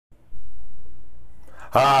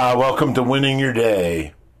Welcome to Winning Your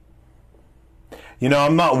Day. You know,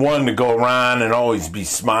 I'm not one to go around and always be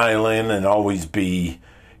smiling and always be,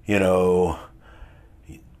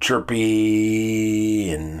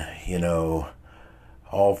 chirpy and,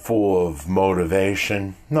 all full of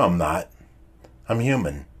motivation. No, I'm not. I'm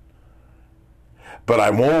human. But I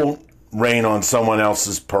won't rain on someone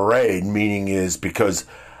else's parade, meaning is because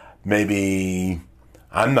maybe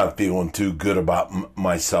I'm not feeling too good about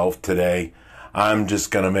myself today. I'm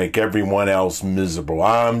just going to make everyone else miserable.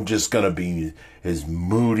 I'm just going to be as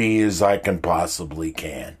moody as I possibly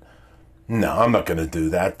can. No, I'm not going to do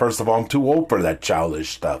that. First of all, I'm too old for that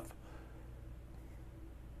childish stuff.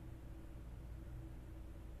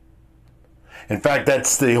 In fact,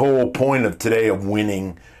 that's the whole point of today of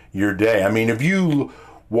winning your day. I mean, if you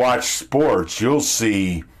watch sports, you'll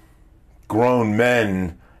see grown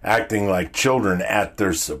men acting like children at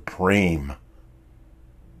their supreme.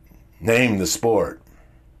 Name the sport.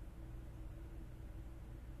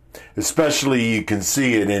 Especially you can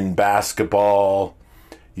see it in basketball.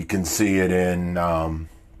 You can see it in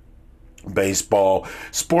baseball.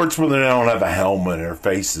 Sports where they don't have a helmet and their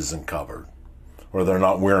face isn't covered. Or they're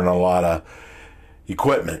not wearing a lot of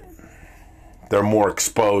equipment. They're more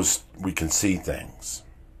exposed. We can see things.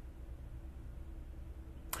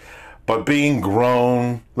 But being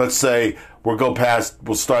grown, let's say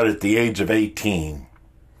we'll start at the age of 18.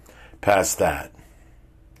 Past that.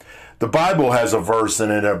 The Bible has a verse in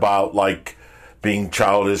it about like being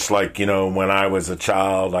childish, like, when I was a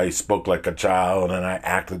child, I spoke like a child and I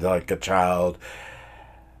acted like a child.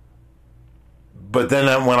 But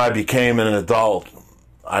then when I became an adult,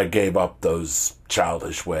 I gave up those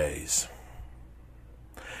childish ways.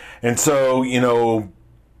 And so,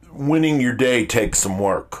 winning your day takes some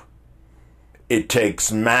work. It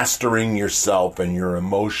takes mastering yourself and your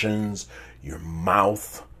emotions, your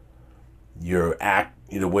mouth,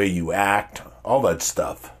 the way you act, all that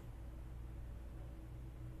stuff.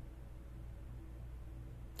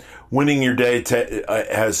 Winning your day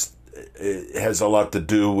has a lot to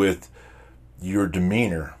do with your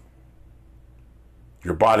demeanor,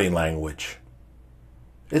 your body language.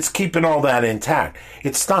 It's keeping all that intact.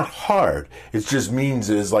 It's not hard. It just means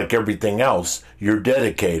is like everything else, you're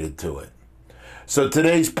dedicated to it. So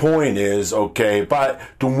today's point is, okay,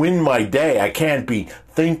 to win my day, I can't be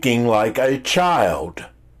thinking like a child.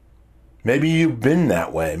 Maybe you've been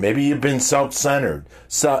that way. Maybe you've been self-centered.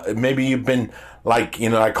 Maybe you've been like,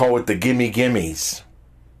 I call it the gimme-gimmes.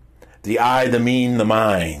 The I, the mean, the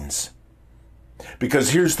minds. Because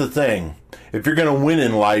here's the thing. If you're going to win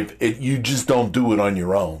in life, you just don't do it on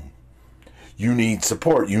your own. You need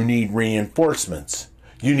support. You need reinforcements.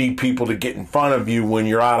 You need people to get in front of you when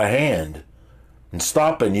you're out of hand and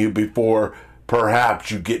stopping you before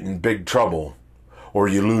perhaps you get in big trouble or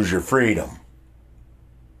you lose your freedom.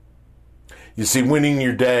 You see, winning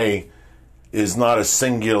your day is not a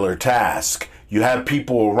singular task. You have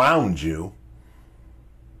people around you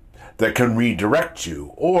that can redirect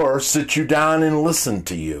you or sit you down and listen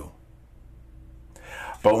to you.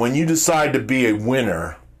 But when you decide to be a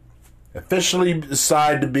winner, officially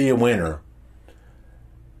decide to be a winner,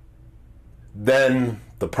 then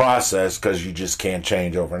the process, because you just can't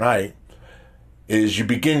change overnight, is you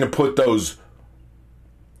begin to put those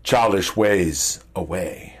childish ways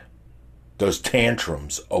away, those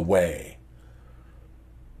tantrums away,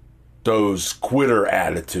 those quitter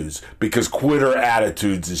attitudes, because quitter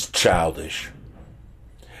attitudes is childish,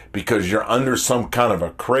 because you're under some kind of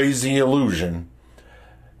a crazy illusion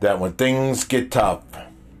that when things get tough,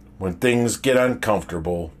 when things get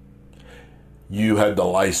uncomfortable, you have the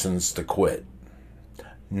license to quit.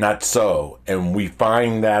 Not so, and we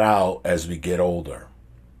find that out as we get older.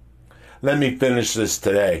 Let me finish this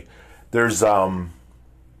today. There's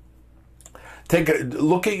take a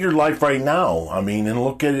look at your life right now. I mean, and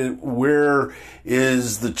look at it. Where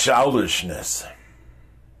is the childishness?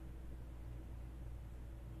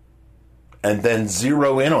 And then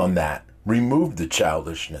zero in on that. Remove the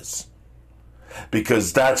childishness.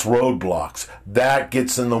 Because that's roadblocks. That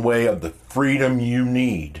gets in the way of the freedom you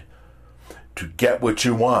need to get what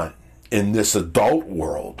you want in this adult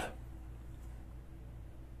world.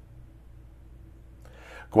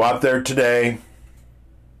 Go out there today.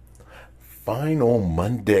 Final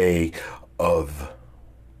Monday of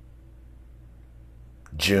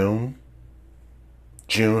June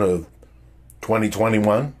of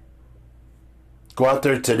 2021. Go out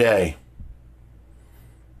there today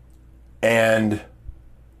and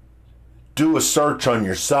do a search on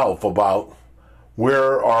yourself about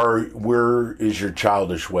where is your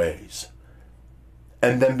childish ways,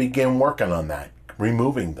 and then begin working on that,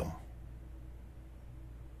 removing them.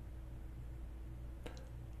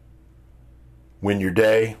 win your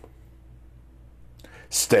day,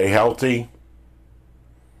 stay healthy,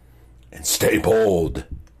 and stay bold.